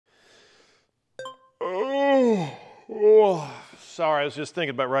Sorry, I was just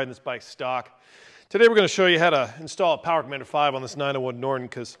thinking about riding this bike stock. Today we're going to show you how to install a Power Commander V on this 901 Norden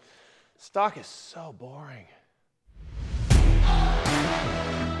because stock is so boring.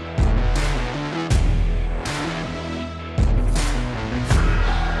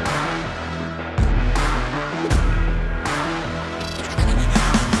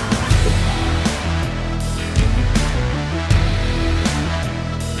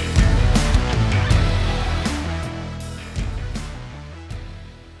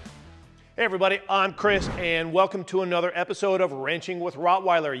 Hey everybody, I'm Chris and welcome to another episode of Wrenching with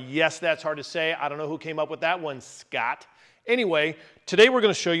Rottweiler. Yes, that's hard to say. I don't know who came up with that one, Scott. Anyway, today we're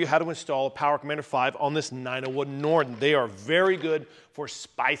going to show you how to install a Power Commander V on this 901 Norden. They are very good for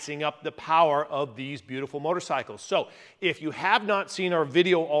spicing up the power of these beautiful motorcycles. So if you have not seen our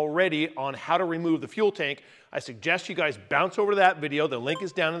video already on how to remove the fuel tank, I suggest you guys bounce over to that video. The link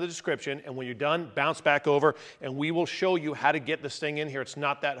is down in the description, and when you're done, bounce back over and we will show you how to get this thing in here. It's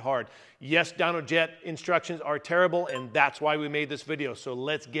not that hard. Yes, Dynojet instructions are terrible, and that's why we made this video, so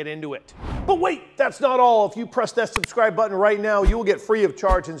let's get into it. But wait, that's not all. If you press that subscribe button right now, you will get free of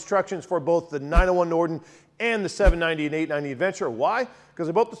charge instructions for both the 901 Norden and the 790 and 890 Adventure. Why? Because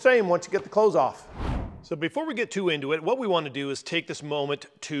they're both the same once you get the clothes off. So before we get too into it, what we want to do is take this moment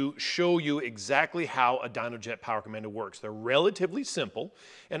to show you exactly how a Dynojet Power Commander works. They're relatively simple,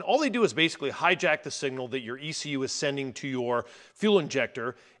 and all they do is basically hijack the signal that your ECU is sending to your fuel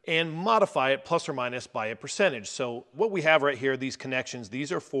injector and modify it plus or minus by a percentage. So what we have right here, these connections,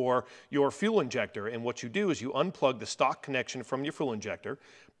 these are for your fuel injector, and what you do is you unplug the stock connection from your fuel injector,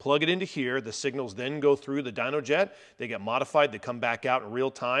 plug it into here, the signals then go through the Dynojet, they get modified, they come back out in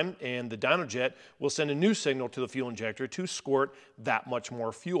real time, and the Dynojet will send a new signal to the fuel injector to squirt that much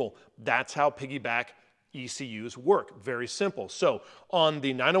more fuel. That's how piggyback ECUs work. Very simple. So on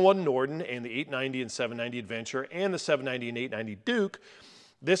the 901 Norden and the 890 and 790 Adventure and the 790 and 890 Duke,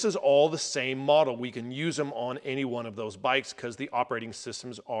 this is all the same model. We can use them on any one of those bikes because the operating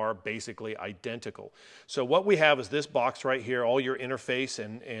systems are basically identical. So what we have is this box right here. All your interface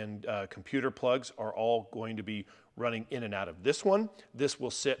and computer plugs are all going to be running in and out of this one. This will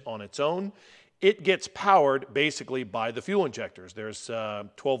sit on its own. It gets powered basically by the fuel injectors. There's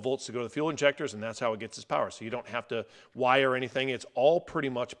 12 volts to go to the fuel injectors, and that's how it gets its power. So you don't have to wire anything. It's all pretty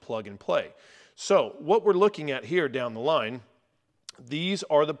much plug and play. So what we're looking at here down the line, these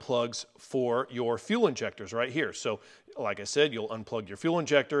are the plugs for your fuel injectors right here. So like I said, you'll unplug your fuel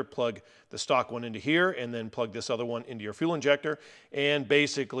injector, plug the stock one into here, and then plug this other one into your fuel injector, and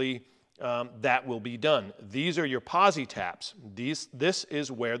basically that will be done. These are your posi taps. This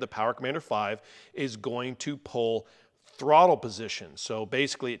is where the Power Commander V is going to pull throttle position. So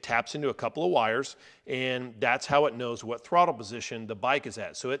basically it taps into a couple of wires, and that's how it knows what throttle position the bike is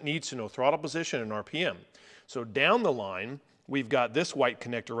at. So it needs to know throttle position and RPM. So down the line, we've got this white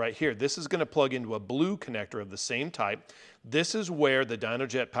connector right here. This is going to plug into a blue connector of the same type. This is where the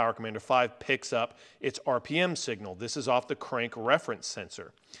Dynojet Power Commander V picks up its RPM signal. This is off the crank reference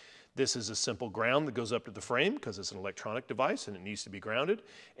sensor. This is a simple ground that goes up to the frame because it's an electronic device and it needs to be grounded.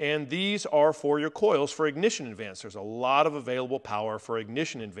 And these are for your coils for ignition advance. There's a lot of available power for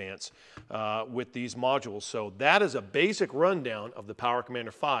ignition advance with these modules. So that is a basic rundown of the Power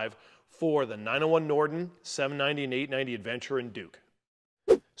Commander V for the 901 Norden, 790 and 890 Adventure and Duke.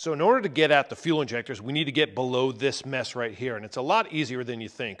 So in order to get at the fuel injectors, we need to get below this mess right here, and it's a lot easier than you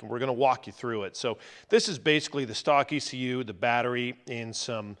think, and we're going to walk you through it. So this is basically the stock ECU, the battery, and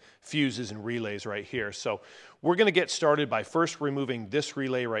some fuses and relays right here. So we're going to get started by first removing this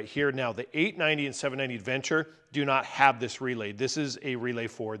relay right here. Now the 890 and 790 Adventure do not have this relay. This is a relay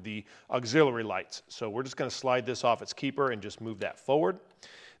for the auxiliary lights. So we're just going to slide this off its keeper and just move that forward.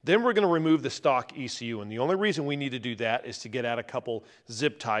 Then we're going to remove the stock ECU, and the only reason we need to do that is to get at a couple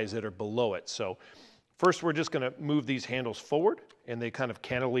zip ties that are below it. So first we're just going to move these handles forward, and they kind of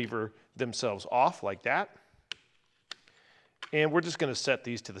cantilever themselves off like that. And we're just going to set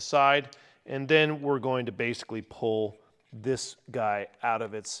these to the side, and then we're going to basically pull this guy out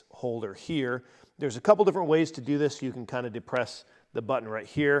of its holder here. There's a couple different ways to do this. You can kind of depress the button right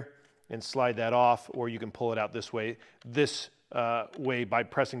here and slide that off, or you can pull it out this way. This way by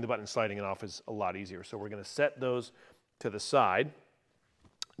pressing the button and sliding it off is a lot easier. So we're going to set those to the side.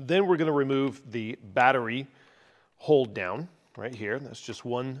 Then we're going to remove the battery hold down right here. That's just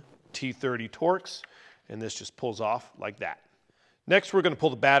one T30 Torx, and this just pulls off like that. Next, we're going to pull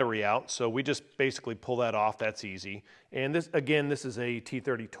the battery out. So we just basically pull that off. That's easy. And this, again, this is a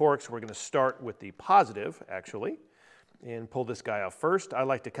T30 Torx. We're going to start with the positive, actually, and pull this guy off first. I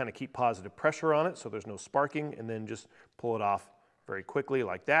like to kind of keep positive pressure on it so there's no sparking, and then just pull it off very quickly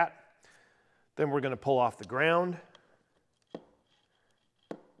like that. Then we're going to pull off the ground.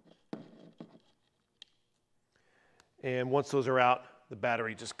 And once those are out, the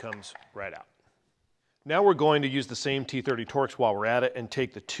battery just comes right out. Now we're going to use the same T30 Torx while we're at it and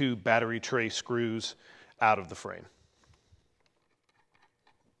take the 2 battery tray screws out of the frame.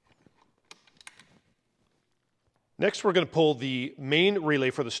 Next, we're going to pull the main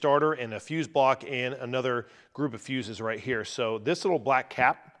relay for the starter and a fuse block and another group of fuses right here. So this little black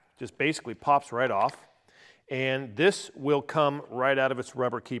cap just basically pops right off, and this will come right out of its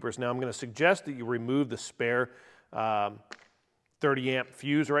rubber keepers. Now I'm going to suggest that you remove the spare 30 amp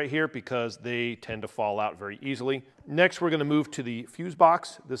fuse right here because they tend to fall out very easily. Next, we're going to move to the fuse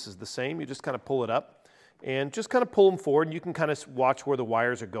box. This is the same. You just kind of pull it up and just kind of pull them forward, and you can kind of watch where the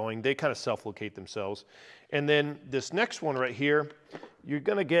wires are going. They kind of self-locate themselves. And then this next one right here, you're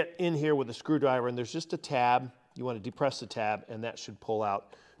going to get in here with a screwdriver, and there's just a tab. You want to depress the tab, and that should pull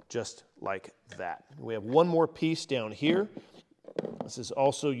out just like that. We have one more piece down here. This is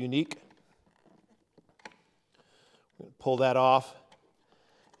also unique. Pull that off,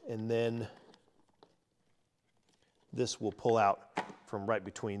 and then this will pull out from right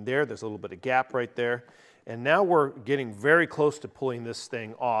between there. There's a little bit of gap right there. And now we're getting very close to pulling this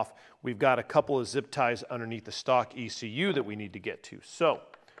thing off. We've got a couple of zip ties underneath the stock ECU that we need to get to. So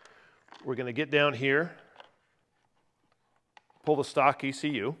we're going to get down here, pull the stock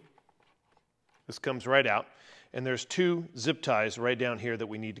ECU. This comes right out. And there's 2 zip ties right down here that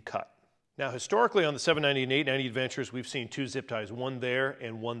we need to cut. Now, historically on the 790 and 890 Adventures, we've seen 2 zip ties, one there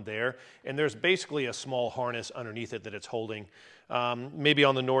and one there. And there's basically a small harness underneath it that it's holding. Maybe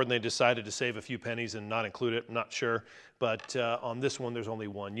on the Norden they decided to save a few pennies and not include it, I'm not sure. But on this one, there's only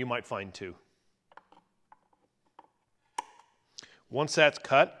one. You might find 2. Once that's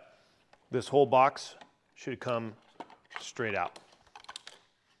cut, this whole box should come straight out.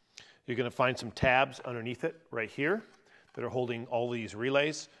 You're going to find some tabs underneath it right here that are holding all these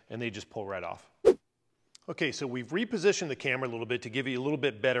relays, and they just pull right off. Okay, so we've repositioned the camera a little bit to give you a little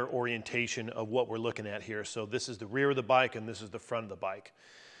bit better orientation of what we're looking at here. So this is the rear of the bike, and this is the front of the bike.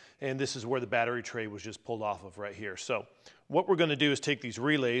 And this is where the battery tray was just pulled off of right here. So what we're going to do is take these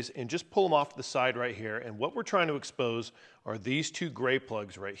relays and just pull them off to the side right here. And what we're trying to expose are these 2 gray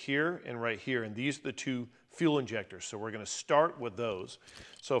plugs right here and right here. And these are the 2 fuel injectors. So we're going to start with those.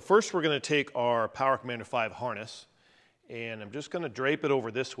 So first we're going to take our Power Commander V harness, and I'm just going to drape it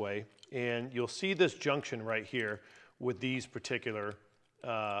over this way. And you'll see this junction right here with these particular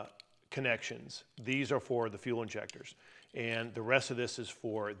connections. These are for the fuel injectors. And the rest of this is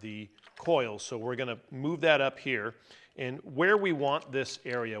for the coils. So we're going to move that up here. And where we want this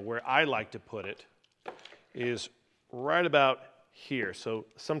area, where I like to put it, is right about here. So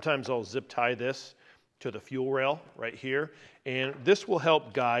sometimes I'll zip tie this to the fuel rail right here. And this will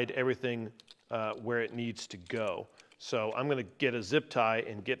help guide everything where it needs to go. So I'm going to get a zip tie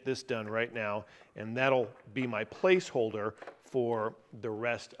and get this done right now. And that'll be my placeholder for the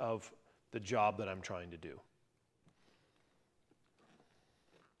rest of the job that I'm trying to do.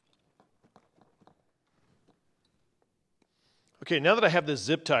 Okay, now that I have this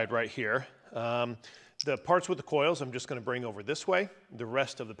zip tied right here, the parts with the coils I'm just going to bring over this way. The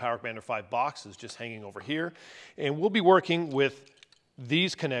rest of the Power Commander V box is just hanging over here. And we'll be working with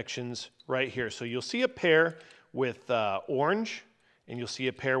these connections right here. So you'll see a pair with orange, and you'll see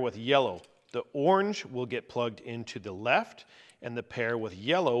a pair with yellow. The orange will get plugged into the left, and the pair with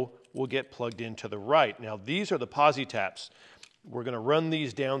yellow will get plugged into the right. Now these are the posi taps. We're going to run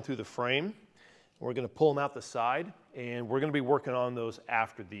these down through the frame. We're going to pull them out the side, and we're going to be working on those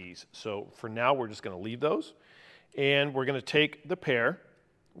after these. So for now, we're just going to leave those. And we're going to take the pair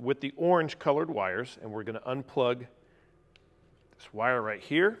with the orange colored wires, and we're going to unplug this wire right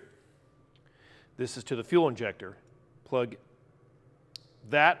here. This is to the fuel injector. Plug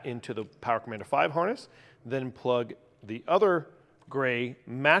that into the Power Commander V harness, then plug the other gray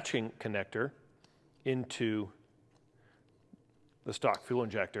matching connector into the stock fuel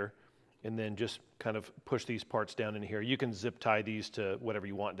injector, and then just kind of push these parts down in here. You can zip tie these to whatever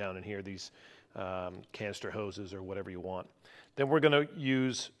you want down in here, these canister hoses or whatever you want. Then we're going to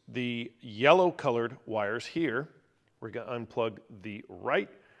use the yellow colored wires here. We're going to unplug the right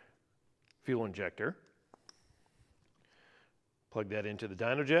fuel injector, plug that into the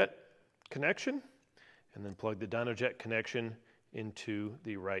Dynojet connection, and then plug the Dynojet connection into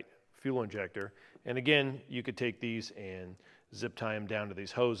the right fuel injector. And again, you could take these and zip tie them down to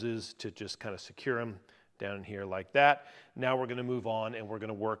these hoses to just kind of secure them down in here like that. Now we're going to move on, and we're going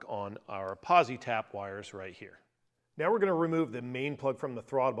to work on our posi tap wires right here. Now we're going to remove the main plug from the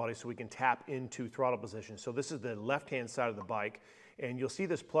throttle body so we can tap into throttle position. So this is the left-hand side of the bike, And you'll see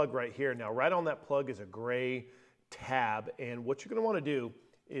this plug right here. Now, right on that plug is a gray tab, and what you're going to want to do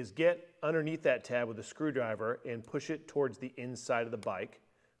is get underneath that tab with a screwdriver and push it towards the inside of the bike,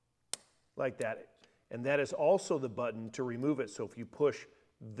 like that. And that is also the button to remove it. So if you push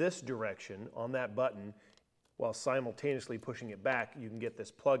this direction on that button while simultaneously pushing it back, you can get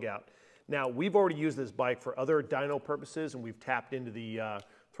this plug out. Now, we've already used this bike for other dyno purposes, and we've tapped into the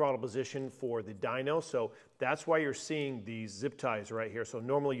throttle position for the dyno. So that's why you're seeing these zip ties right here. So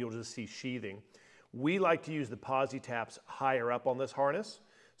normally you'll just see sheathing. We like to use the posi taps higher up on this harness.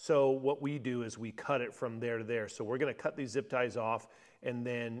 So what we do is we cut it from there to there. So we're going to cut these zip ties off, and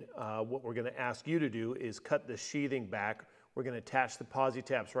then what we're going to ask you to do is cut the sheathing back. We're going to attach the posi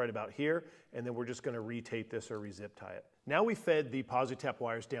taps right about here, and then we're just going to retape this or re-zip tie it. Now we fed the posi tap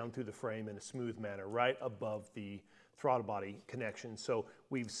wires down through the frame in a smooth manner right above the throttle body connection. So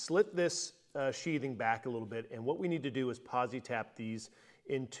we've slit this sheathing back a little bit, and what we need to do is posi tap these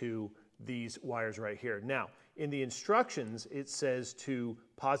into these wires right here. Now, in the instructions, it says to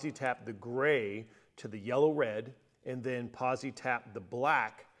posi tap the gray to the yellow-red, and then posi tap the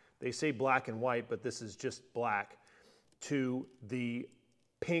black. They say black and white, but this is just black, to the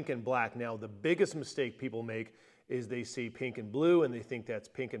pink and black. Now, the biggest mistake people make is they see pink and blue and they think that's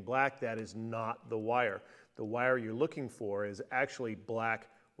pink and black. That is not the wire. The wire you're looking for is actually black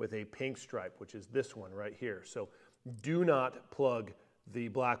with a pink stripe, which is this one right here. So do not plug the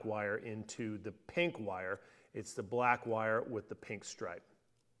black wire into the pink wire. It's the black wire with the pink stripe.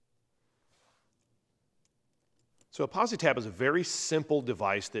 So a posi tap is a very simple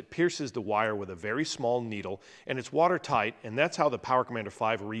device that pierces the wire with a very small needle, and it's watertight, and that's how the Power Commander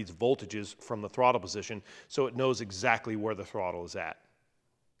V reads voltages from the throttle position, so it knows exactly where the throttle is at.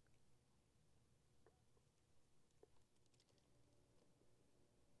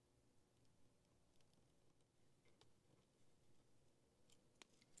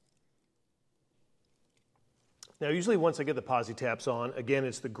 Now, usually once I get the posi taps on, again,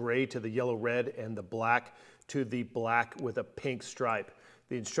 it's the gray to the yellow-red and the black to the black with a pink stripe.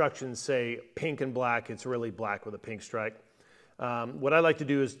 The instructions say pink and black. It's really black with a pink stripe. What I like to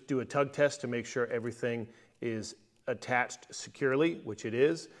do is do a tug test to make sure everything is attached securely, which it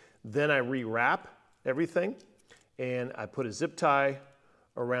is. Then I rewrap everything, and I put a zip tie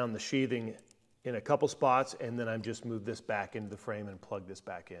around the sheathing in a couple spots, and then I just move this back into the frame and plug this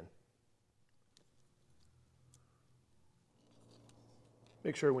back in.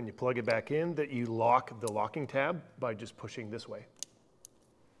 Make sure when you plug it back in that you lock the locking tab by just pushing this way.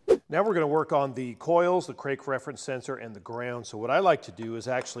 Now we're going to work on the coils, the crank reference sensor, and the ground. So what I like to do is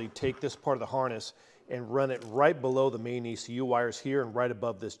actually take this part of the harness and run it right below the main ECU wires here and right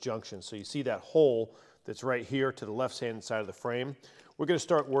above this junction. So you see that hole that's right here to the left-hand side of the frame. We're going to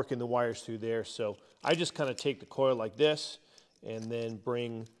start working the wires through there. So I just kind of take the coil like this and then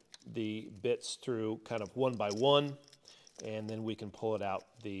bring the bits through kind of one by one, and then we can pull it out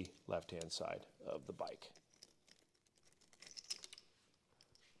the left-hand side of the bike.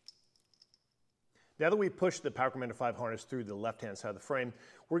 Now that we've pushed the Power Commander V harness through the left-hand side of the frame,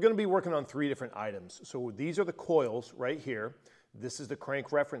 we're going to be working on 3 different items. So these are the coils right here. This is the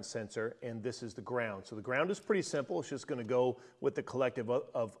crank reference sensor, and this is the ground. So the ground is pretty simple. It's just going to go with the collective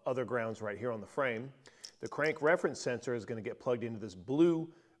of other grounds right here on the frame. The crank reference sensor is going to get plugged into this blue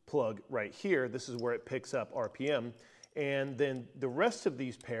plug right here. This is where it picks up RPM. And then the rest of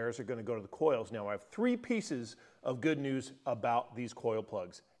these pairs are going to go to the coils. Now I have 3 pieces of good news about these coil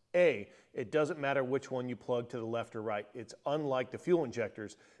plugs. A, it doesn't matter which one you plug to the left or right. It's unlike the fuel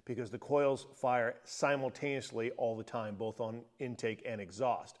injectors because the coils fire simultaneously all the time, both on intake and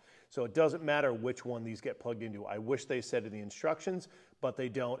exhaust. So it doesn't matter which one these get plugged into. I wish they said in the instructions, but they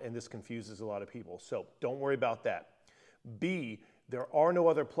don't, and this confuses a lot of people. So don't worry about that. B, there are no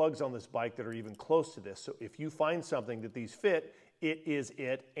other plugs on this bike that are even close to this. So if you find something that these fit, it is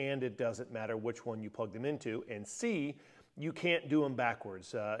it, and it doesn't matter which one you plug them into. And C, you can't do them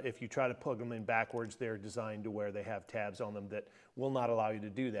backwards. If you try to plug them in backwards, they're designed to where they have tabs on them that will not allow you to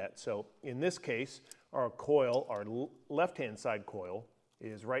do that. So in this case, our coil, our left-hand side coil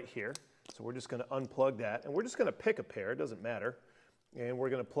is right here. So we're just going to unplug that, and we're just going to pick a pair, it doesn't matter. And we're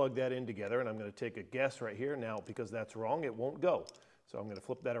going to plug that in together, and I'm going to take a guess right here. Now, because that's wrong, it won't go. So I'm going to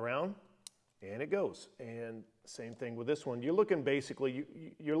flip that around, and it goes. And same thing with this one. You're looking basically,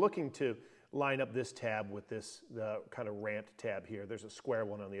 you're looking to line up this tab with this kind of rant tab here. There's a square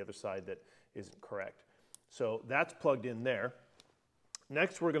one on the other side that isn't correct. So that's plugged in there.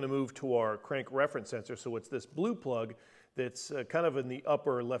 Next, we're going to move to our crank reference sensor. So it's this blue plug that's kind of in the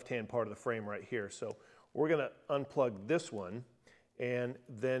upper left-hand part of the frame right here. So we're going to unplug this one. And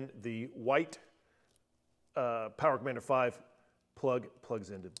then the white Power Commander V plug plugs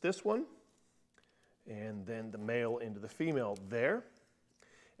into this one, and then the male into the female there.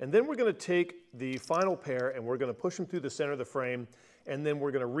 And then we're going to take the final pair and we're going to push them through the center of the frame, and then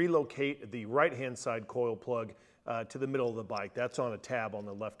we're going to relocate the right-hand side coil plug to the middle of the bike. That's on a tab on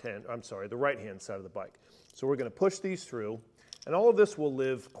the the right-hand side of the bike. So we're going to push these through, and all of this will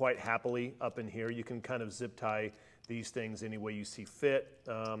live quite happily up in here. You can kind of zip tie these things any way you see fit.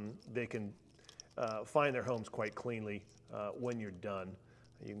 They can find their homes quite cleanly when you're done.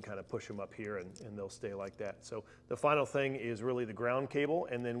 You can kind of push them up here and they'll stay like that. So the final thing is really the ground cable,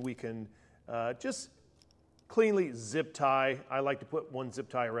 and then we can just cleanly zip tie. I like to put one zip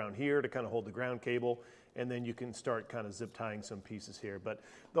tie around here to kind of hold the ground cable, and then you can start kind of zip tying some pieces here. But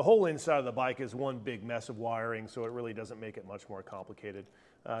the whole inside of the bike is one big mess of wiring, so it really doesn't make it much more complicated.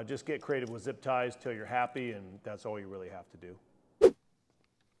 Just get creative with zip ties till you're happy, and that's all you really have to do.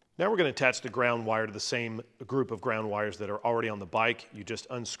 Now we're going to attach the ground wire to the same group of ground wires that are already on the bike. You just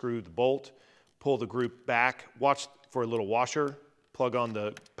unscrew the bolt, pull the group back, watch for a little washer, plug on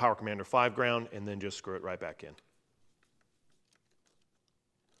the Power Commander V ground, and then just screw it right back in.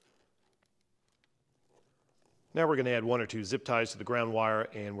 Now we're going to add 1 or 2 zip ties to the ground wire,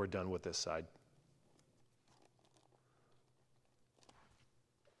 and we're done with this side.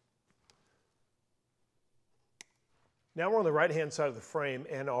 Now we're on the right-hand side of the frame,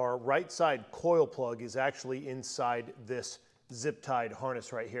 and our right side coil plug is actually inside this zip-tied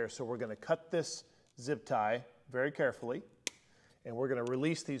harness right here. So we're going to cut this zip tie very carefully, and we're going to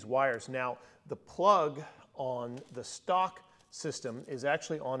release these wires. Now, the plug on the stock system is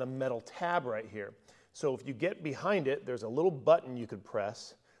actually on a metal tab right here. So if you get behind it, there's a little button you could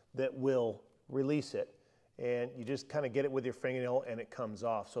press that will release it, and you just kind of get it with your fingernail and it comes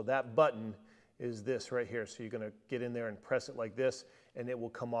off. So that button is this right here. So you're going to get in there and press it like this, and it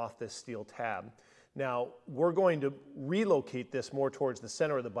will come off this steel tab. Now, we're going to relocate this more towards the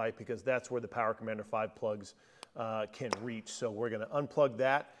center of the bike because that's where the Power Commander V plugs can reach. So we're going to unplug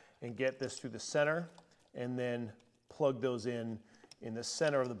that and get this through the center, and then plug those in the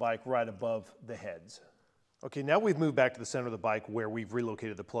center of the bike right above the heads. Okay, now we've moved back to the center of the bike where we've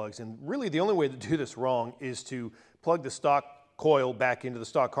relocated the plugs, and really the only way to do this wrong is to plug the stock coil back into the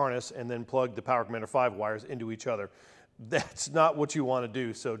stock harness and then plug the Power Commander V wires into each other. That's not what you want to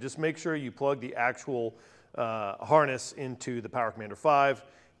do. So just make sure you plug the actual harness into the Power Commander V.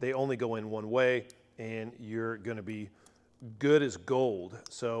 They only go in one way, and you're going to be good as gold.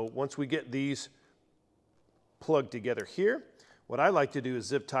 So once we get these plugged together here, what I like to do is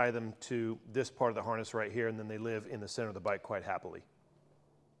zip tie them to this part of the harness right here, and then they live in the center of the bike quite happily.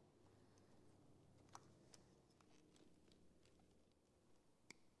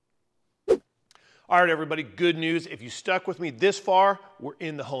 All right, everybody, good news. If you stuck with me this far, we're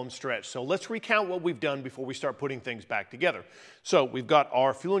in the home stretch. So let's recount what we've done before we start putting things back together. So we've got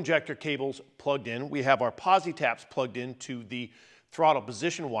our fuel injector cables plugged in. We have our posi taps plugged into the throttle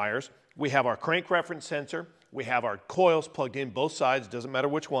position wires. We have our crank reference sensor. We have our coils plugged in both sides, doesn't matter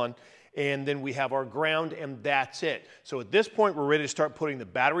which one. And then we have our ground, and that's it. So at this point, we're ready to start putting the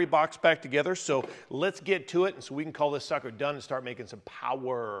battery box back together. So let's get to it, and so we can call this sucker done and start making some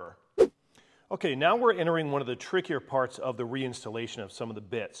power. Okay, now we're entering one of the trickier parts of the reinstallation of some of the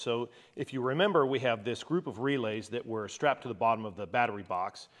bits. So if you remember, we have this group of relays that were strapped to the bottom of the battery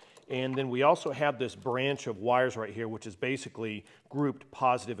box. And then we also have this branch of wires right here, which is basically grouped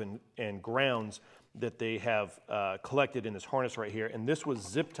positive and grounds that they have collected in this harness right here. And this was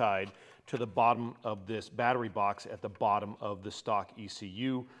zip tied to the bottom of this battery box at the bottom of the stock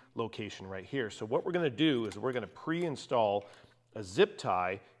ECU location right here. So what we're going to do is we're going to pre-install a zip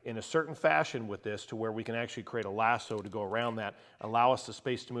tie in a certain fashion with this to where we can actually create a lasso to go around that, allow us the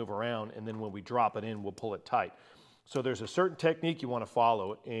space to move around, and then when we drop it in, we'll pull it tight. So there's a certain technique you want to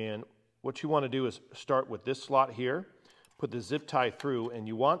follow, and what you want to do is start with this slot here, put the zip tie through, and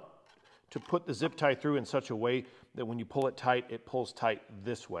you want to put the zip tie through in such a way that when you pull it tight, it pulls tight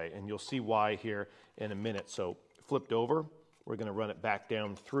this way, and you'll see why here in a minute. So flipped over, we're going to run it back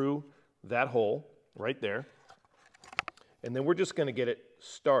down through that hole right there. And then we're just going to get it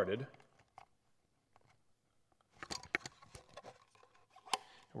started.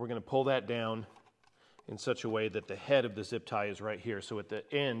 And we're going to pull that down in such a way that the head of the zip tie is right here. So at the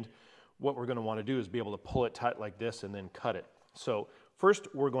end, what we're going to want to do is be able to pull it tight like this and then cut it. So first,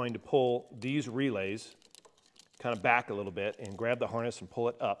 we're going to pull these relays kind of back a little bit and grab the harness and pull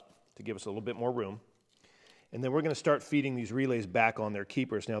it up to give us a little bit more room. And then we're going to start feeding these relays back on their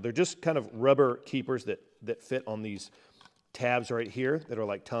keepers. Now, they're just kind of rubber keepers that fit on these tabs right here that are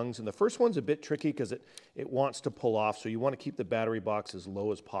like tongues. And the first one's a bit tricky because it wants to pull off, so you want to keep the battery box as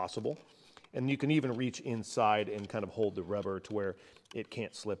low as possible. And you can even reach inside and kind of hold the rubber to where it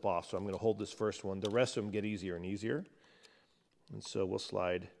can't slip off. So I'm going to hold this first one. The rest of them get easier and easier. And so we'll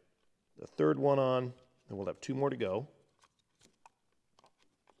slide the third one on, and we'll have 2 more to go.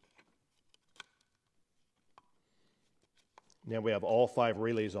 Now we have all 5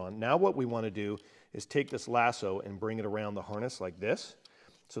 relays on. Now what we want to do is take this lasso and bring it around the harness like this.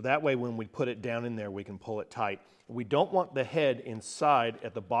 So that way when we put it down in there, we can pull it tight. We don't want the head inside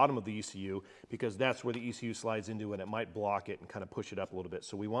at the bottom of the ECU because that's where the ECU slides into and it might block it and kind of push it up a little bit.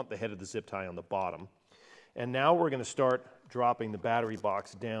 So we want the head of the zip tie on the bottom. And now we're going to start dropping the battery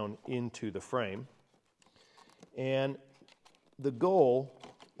box down into the frame. And the goal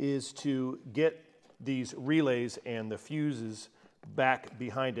is to get these relays and the fuses back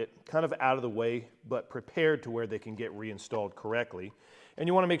behind it, kind of out of the way, but prepared to where they can get reinstalled correctly. And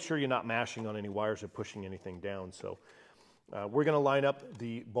you want to make sure you're not mashing on any wires or pushing anything down. So we're going to line up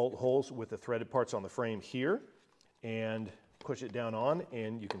the bolt holes with the threaded parts on the frame here and push it down on,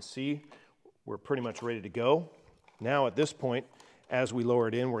 and you can see we're pretty much ready to go. Now at this point, as we lower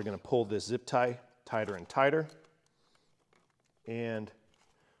it in, we're going to pull this zip tie tighter and tighter, and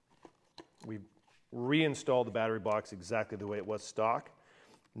we've reinstalled the battery box exactly the way it was stock.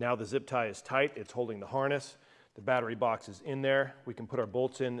 Now the zip tie is tight, it's holding the harness. The battery box is in there. We can put our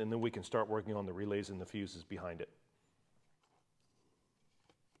bolts in, and then we can start working on the relays and the fuses behind it.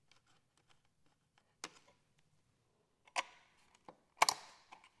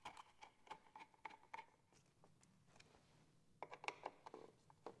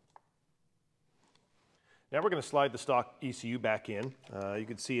 Now we're going to slide the stock ECU back in. You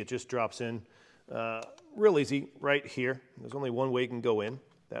can see it just drops in real easy right here. There's only one way it can go in.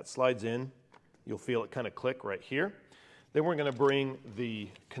 That slides in. You'll feel it kind of click right here. Then we're going to bring the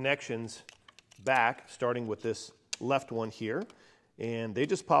connections back, starting with this left one here. And they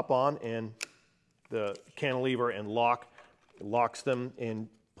just pop on, and the cantilever and locks them and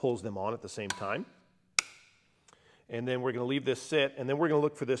pulls them on at the same time. And then we're going to leave this sit, and then we're going to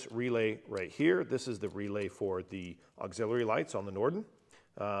look for this relay right here. This is the relay for the auxiliary lights on the Norden.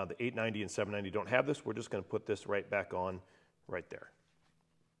 The 890 and 790 don't have this. We're just going to put this right back on right there.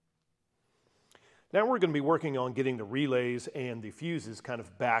 Now we're going to be working on getting the relays and the fuses kind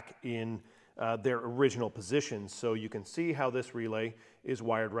of back in their original positions. So you can see how this relay is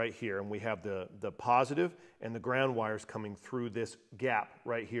wired right here, and we have the positive and the ground wires coming through this gap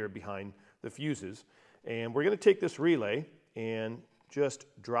right here behind the fuses. And we're going to take this relay and just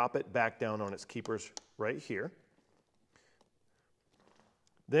drop it back down on its keepers right here.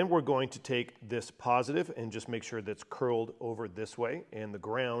 Then we're going to take this positive and just make sure that's curled over this way, and the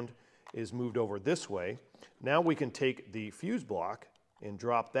ground is moved over this way. Now we can take the fuse block and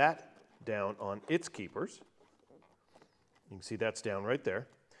drop that down on its keepers. You can see that's down right there.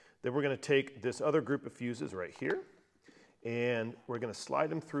 Then we're going to take this other group of fuses right here, and we're going to slide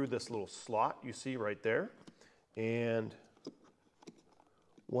them through this little slot you see right there. And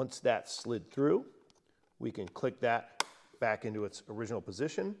once that's slid through, we can click that back into its original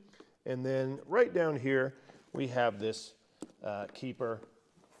position. And then right down here, we have this keeper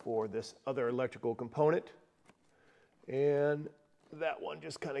for this other electrical component. And that one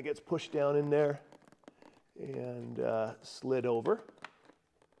just kind of gets pushed down in there and slid over.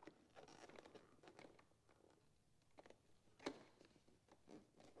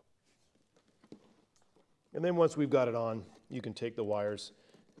 And then once we've got it on, you can take the wires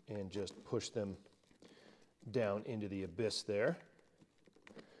and just push them down into the abyss there.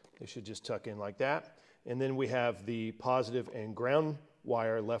 They should just tuck in like that. And then we have the positive and ground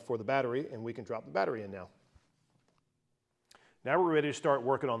wire left for the battery, and we can drop the battery in now. Now we're ready to start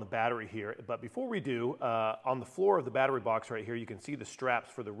working on the battery here, but before we do, on the floor of the battery box right here, you can see the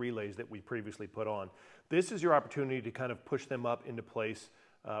straps for the relays that we previously put on. This is your opportunity to kind of push them up into place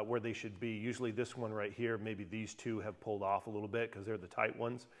where they should be. Usually this one right here, maybe these two have pulled off a little bit because they're the tight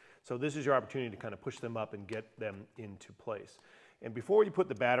ones. So this is your opportunity to kind of push them up and get them into place. And before you put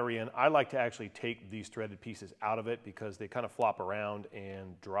the battery in, I like to actually take these threaded pieces out of it because they kind of flop around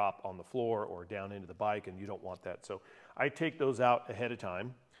and drop on the floor or down into the bike, and you don't want that. So I take those out ahead of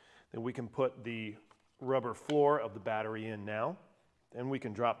time. Then we can put the rubber floor of the battery in now. Then we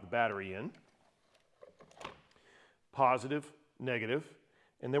can drop the battery in. Positive, negative.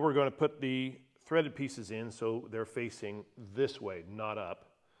 And then we're going to put the threaded pieces in so they're facing this way, not up.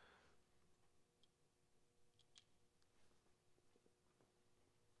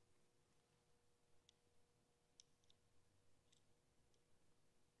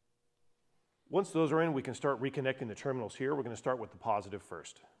 Once those are in, we can start reconnecting the terminals here. We're going to start with the positive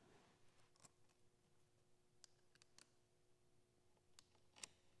first.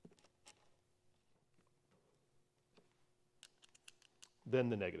 then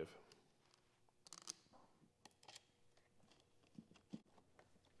the negative.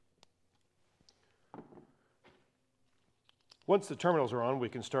 Once the terminals are on, we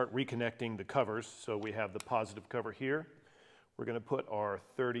can start reconnecting the covers. So we have the positive cover here. We're going to put our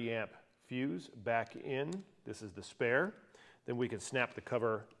 30 amp fuse back in. This is the spare. Then we can snap the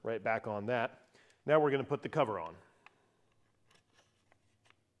cover right back on that. Now we're going to put the cover on.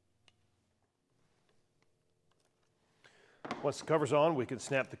 Once the cover's on, we can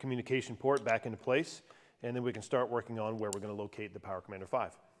snap the communication port back into place, and then we can start working on where we're going to locate the Power Commander V.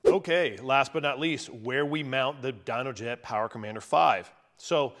 Okay, last but not least, where we mount the Dynojet Power Commander V.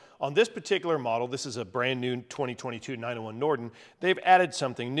 So on this particular model, this is a brand new 2022 901 Norden, they've added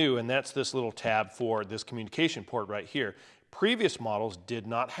something new, and that's this little tab for this communication port right here. Previous models did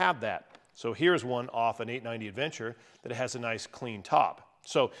not have that. So here's one off an 890 Adventure that has a nice clean top.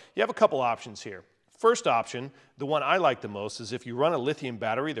 So you have a couple options here. First option, the one I like the most, is if you run a lithium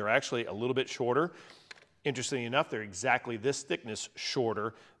battery, they're actually a little bit shorter. Interestingly enough, they're exactly this thickness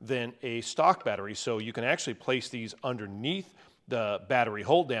shorter than a stock battery, so you can actually place these underneath the battery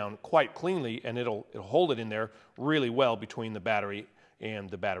hold down quite cleanly, and it'll hold it in there really well between the battery and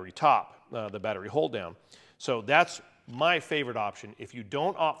the battery top, the battery hold down. So that's my favorite option. If you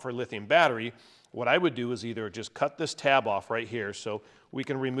don't opt for lithium battery, what I would do is either just cut this tab off right here so we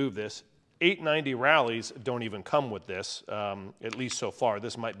can remove this. 890 rallies don't even come with this, at least so far.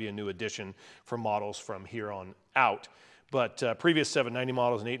 This might be a new addition for models from here on out. But previous 790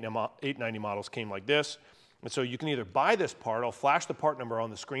 models and 890 models came like this. And so you can either buy this part, I'll flash the part number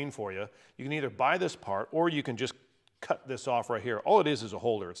on the screen for you. You can either buy this part or you can just cut this off right here. All it is a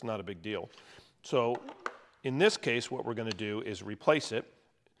holder, it's not a big deal. So in this case, what we're gonna do is replace it.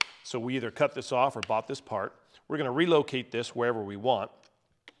 So we either cut this off or bought this part. We're gonna relocate this wherever we want.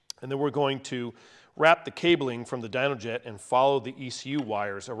 And then we're going to wrap the cabling from the Dynojet and follow the ECU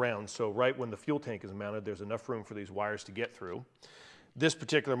wires around. So right when the fuel tank is mounted, there's enough room for these wires to get through. This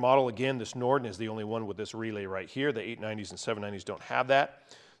particular model, again, this Norden is the only one with this relay right here. The 890s and 790s don't have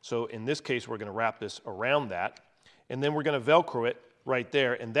that. So in this case, we're gonna wrap this around that. And then we're gonna Velcro it right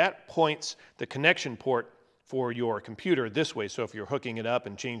there. And that points the connection port for your computer this way. So if you're hooking it up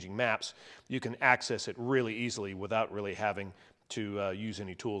and changing maps, you can access it really easily without really having to use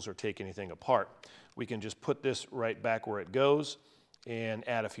any tools or take anything apart. We can just put this right back where it goes and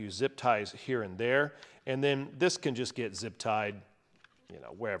add a few zip ties here and there. And then this can just get zip tied, you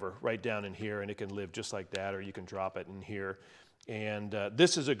know, wherever, right down in here, and it can live just like that, or you can drop it in here. And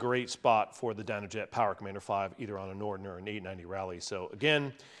this is a great spot for the Dynojet Power Commander V, either on a Norden or an 890 Rally. So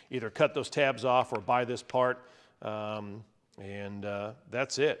again, either cut those tabs off or buy this part, and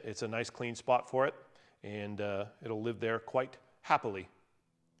that's it. It's a nice clean spot for it, and it'll live there quite happily.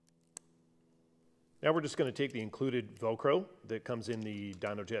 Now we're just going to take the included Velcro that comes in the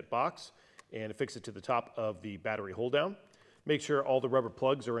Dynojet box and affix it to the top of the battery hold down. Make sure all the rubber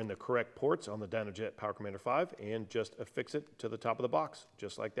plugs are in the correct ports on the Dynojet Power Commander V, and just affix it to the top of the box,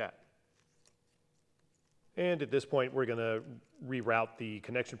 just like that. And at this point, we're going to reroute the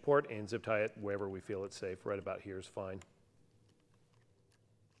connection port and zip tie it wherever we feel it's safe. Right about here is fine.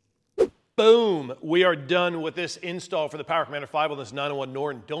 Boom, we are done with this install for the Power Commander V on this 901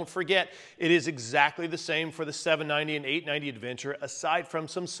 Norden. Don't forget, it is exactly the same for the 790 and 890 Adventure, aside from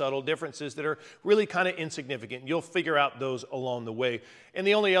some subtle differences that are really kind of insignificant. You'll figure out those along the way. And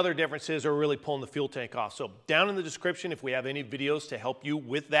the only other differences are really pulling the fuel tank off. So down in the description, if we have any videos to help you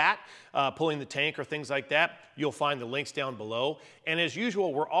with that, pulling the tank or things like that, you'll find the links down below. And as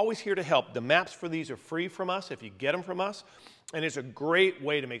usual, we're always here to help. The maps for these are free from us if you get them from us. And it's a great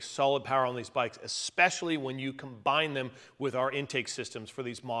way to make solid power on these bikes, especially when you combine them with our intake systems for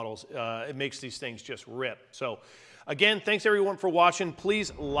these models. It makes these things just rip. So again, thanks everyone for watching.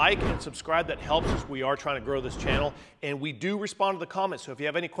 Please like and subscribe. That helps us. We are trying to grow this channel, and we do respond to the comments. So if you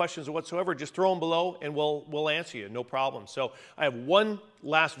have any questions whatsoever, just throw them below and we'll answer you, no problem. So I have one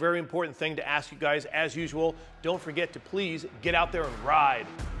last very important thing to ask you guys. As usual, don't forget to please get out there and ride.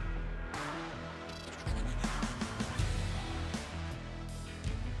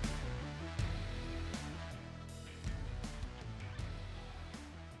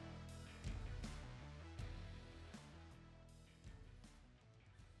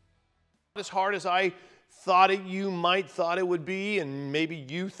 As hard as I thought you might thought it would be, and maybe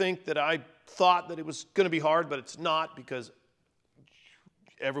you think that I thought that it was going to be hard, but it's not, because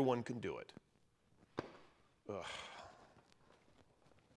everyone can do it. Ugh.